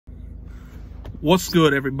What's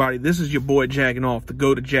good, everybody? This is your boy Jagging Off, the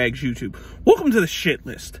Go to Jags YouTube. Welcome to the shit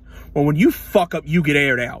list, where when you fuck up, you get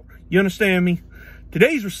aired out. You understand me?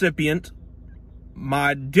 Today's recipient,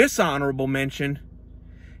 my dishonorable mention,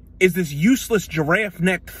 is this useless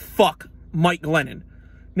giraffe-necked fuck, Mike Glennon.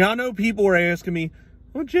 Now, I know people are asking me,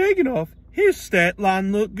 well, Jagging Off, his stat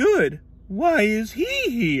line looked good. Why is he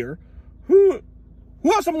here? Who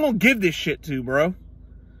else I'm gonna give this shit to, bro?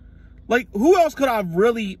 Like, who else could I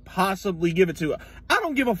really possibly give it to? I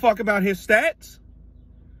don't give a fuck about his stats.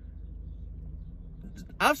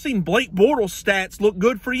 I've seen Blake Bortles' stats look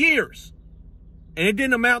good for years. And it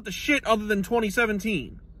didn't amount to shit other than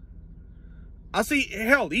 2017. I see,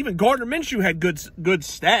 hell, even Gardner Minshew had good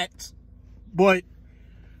stats. But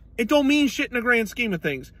it don't mean shit in the grand scheme of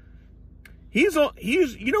things. You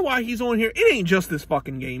know why he's on here? It ain't just this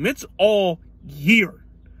fucking game. It's all year.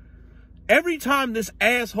 Every time this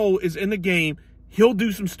asshole is in the game, he'll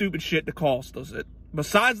do some stupid shit to cost us it.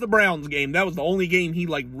 Besides the Browns game, that was the only game he,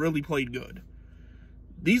 like, really played good.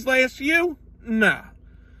 These last few? Nah.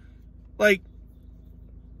 Like,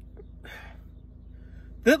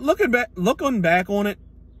 looking back on it,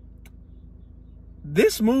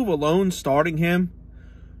 this move alone, starting him,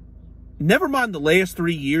 never mind the last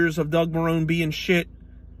 3 years of Doug Marrone being shit,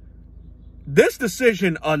 this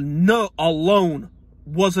decision alone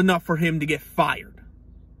was enough for him to get fired.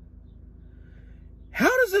 How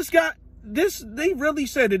does this guy, they really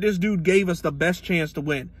said that this dude gave us the best chance to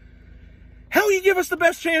win. How he give us the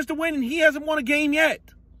best chance to win and he hasn't won a game yet?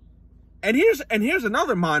 And here's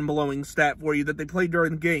another mind-blowing stat for you that they played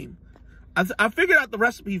during the game. I figured out the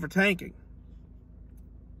recipe for tanking.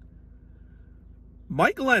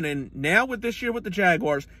 Mike Glennon, now with this year with the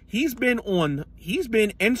Jaguars, he's been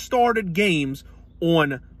and started games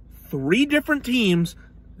on 3 different teams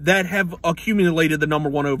that have accumulated the number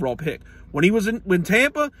 1 overall pick. When he was in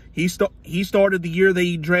Tampa, he started the year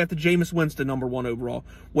they drafted Jameis Winston number 1 overall.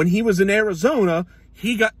 When he was in Arizona,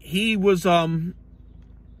 he was there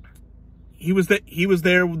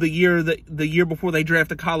the year before they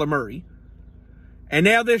drafted Kyler Murray. And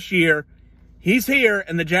now this year, he's here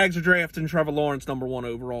and the Jags are drafting Trevor Lawrence number 1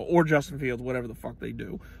 overall, or Justin Fields, whatever the fuck they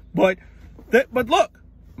do. But look,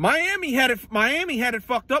 Miami had it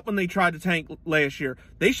fucked up when they tried to tank last year.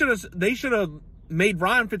 They should have made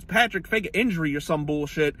Ryan Fitzpatrick fake an injury or some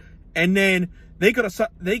bullshit, and then they could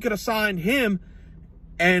have signed him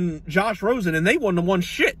and Josh Rosen, and they wouldn't have won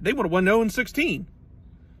shit. They would have won 0-16.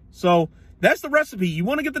 So that's the recipe. You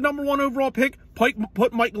want to get the number 1 overall pick? Put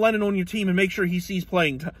Mike Glennon on your team and make sure he sees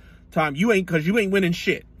playing time. Because you ain't winning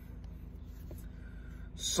shit.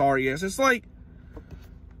 Sorry ass. It's like,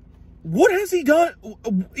 what has he done?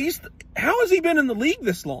 How has he been in the league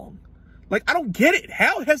this long? Like, I don't get it.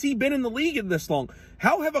 How has he been in the league this long?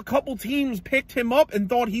 How have a couple teams picked him up and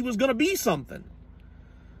thought he was going to be something?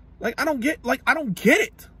 Like, I don't get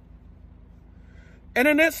it. And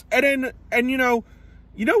then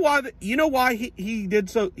you know why he did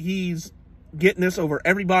so? He's getting this over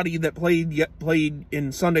everybody that played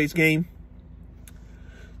in Sunday's game.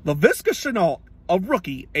 Laviska Shenault, a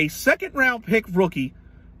rookie, a second-round pick rookie,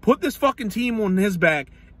 put this fucking team on his back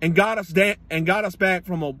and got us back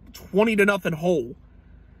from a 20-0 hole.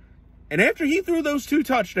 And after he threw those 2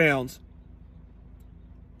 touchdowns,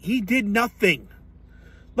 he did nothing.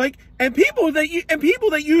 Like, and people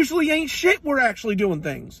that usually ain't shit were actually doing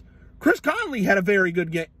things. Chris Conley had a very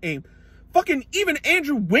good game. Fucking even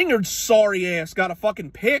Andrew Wingard's sorry ass got a fucking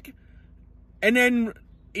pick. And then,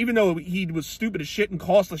 even though he was stupid as shit and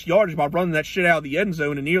cost us yardage by running that shit out of the end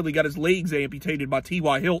zone and nearly got his legs amputated by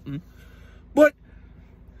T.Y. Hilton. But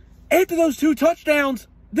after those 2 touchdowns,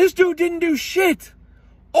 this dude didn't do shit.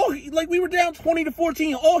 We were down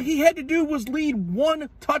 20-14. All he had to do was lead 1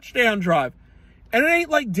 touchdown drive. And it ain't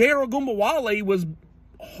like Daryl Gumbawale was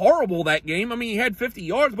horrible that game. I mean, he had 50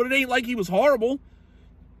 yards, but it ain't like he was horrible.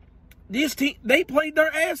 This team, they played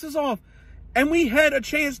their asses off, and we had a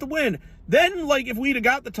chance to win. Then, like, if we'd have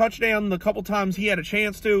got the touchdown the couple times he had a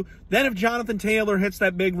chance to, then if Jonathan Taylor hits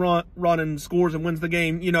that big run and scores and wins the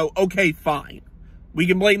game, okay, fine. We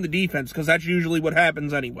can blame the defense, because that's usually what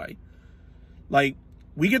happens anyway. Like,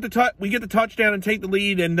 we get the touchdown and take the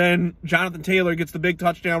lead, and then Jonathan Taylor gets the big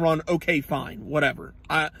touchdown run, okay, fine, whatever.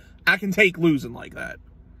 I can take losing like that.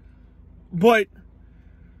 But,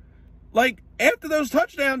 like, after those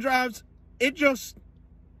touchdown drives, it just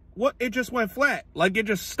went flat. Like, it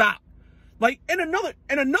just stopped. Like, and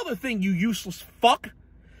another thing, you useless fuck.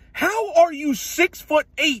 How are you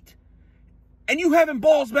 6'8" and you having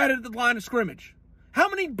balls batted at the line of scrimmage? How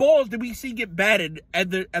many balls did we see get batted at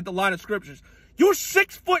the line of scrimmage? You're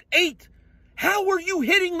 6'8". How are you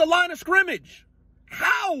hitting the line of scrimmage?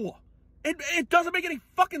 How? It doesn't make any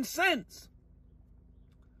fucking sense.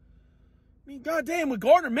 I mean, goddamn, with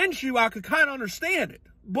Gardner Minshew, I could kind of understand it.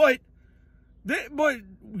 But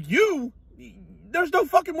you, there's no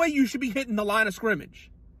fucking way you should be hitting the line of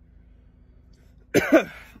scrimmage.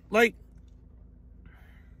 Like,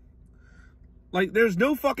 there's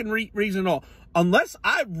no fucking reason at all. Unless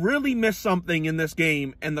I really missed something in this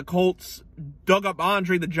game and the Colts dug up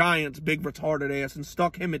Andre the Giant's big retarded ass and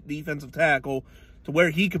stuck him at defensive tackle to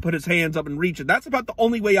where he could put his hands up and reach it. That's about the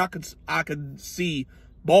only way I could see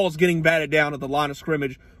balls getting batted down at the line of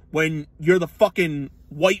scrimmage when you're the fucking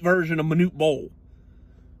white version of Manute Bol.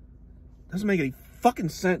 Doesn't make any fucking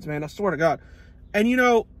sense, man. I swear to God. And, you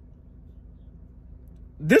know,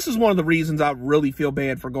 this is one of the reasons I really feel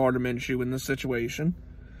bad for Gardner Minshew in this situation.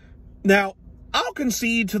 Now, I'll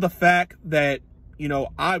concede to the fact that, you know,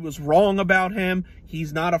 I was wrong about him.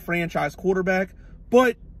 He's not a franchise quarterback,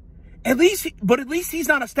 but at least he's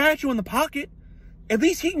not a statue in the pocket. At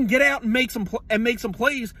least he can get out and make some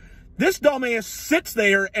plays. This dumbass sits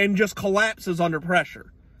there and just collapses under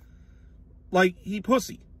pressure. Like, he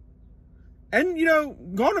pussy. And, you know,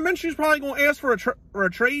 Gardner Minshew's probably going to ask for a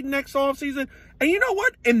trade next offseason. And you know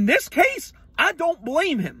what? In this case, I don't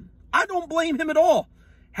blame him. I don't blame him at all.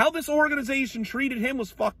 How this organization treated him was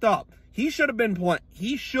fucked up. He should have been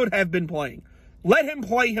playing. Let him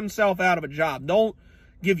play himself out of a job. Don't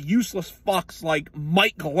give useless fucks like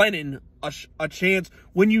Mike Glennon a chance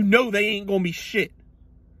when you know they ain't going to be shit.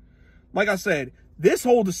 Like I said, this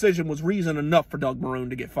whole decision was reason enough for Doug Marrone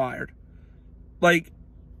to get fired. Like,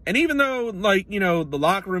 and even though, like, you know, the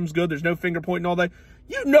locker room's good, there's no finger pointing and all that,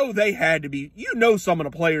 you know they had to be, you know some of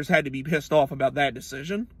the players had to be pissed off about that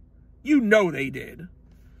decision. You know they did.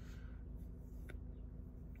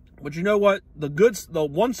 But you know what? The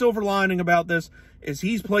one silver lining about this is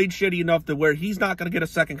he's played shitty enough to where he's not going to get a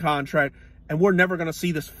second contract, and we're never going to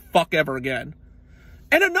see this fuck ever again.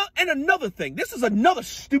 And another thing, this is another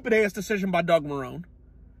stupid-ass decision by Doug Marrone.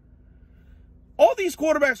 All these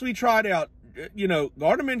quarterbacks we tried out, you know,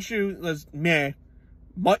 Gardner Minshew was meh.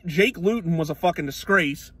 Jake Luton was a fucking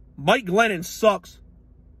disgrace. Mike Glennon sucks.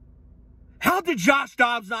 How did Josh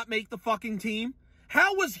Dobbs not make the fucking team?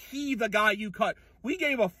 How was he the guy you cut? We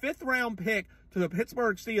gave a 5th-round pick to the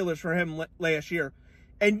Pittsburgh Steelers for him last year.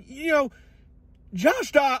 And, you know,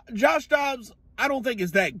 Josh Dobbs, I don't think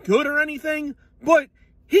is that good or anything, but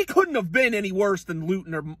he couldn't have been any worse than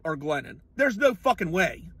Luton or Glennon. There's no fucking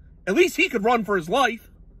way. At least he could run for his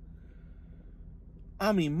life.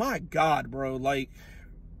 I mean, my God, bro. Like,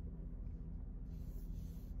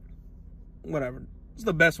 whatever. It's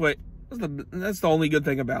the best way. That's the only good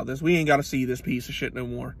thing about this. We ain't got to see this piece of shit no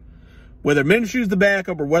more. Whether Minshew's the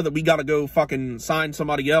backup or whether we got to go fucking sign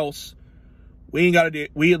somebody else, we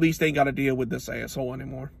at least ain't got to deal with this asshole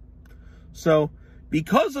anymore. So,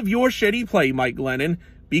 because of your shitty play, Mike Glennon,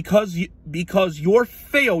 because your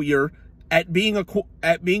failure at being a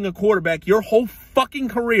quarterback, your whole fucking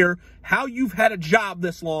career, how you've had a job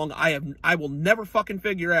this long, I will never fucking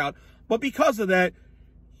figure out. But because of that,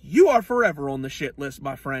 you are forever on the shit list,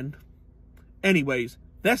 my friend. Anyways,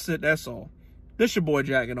 that's it. That's all. This your boy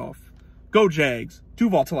Jagging Off. Go Jags.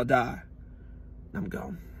 Duval till I die. I'm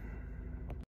gone.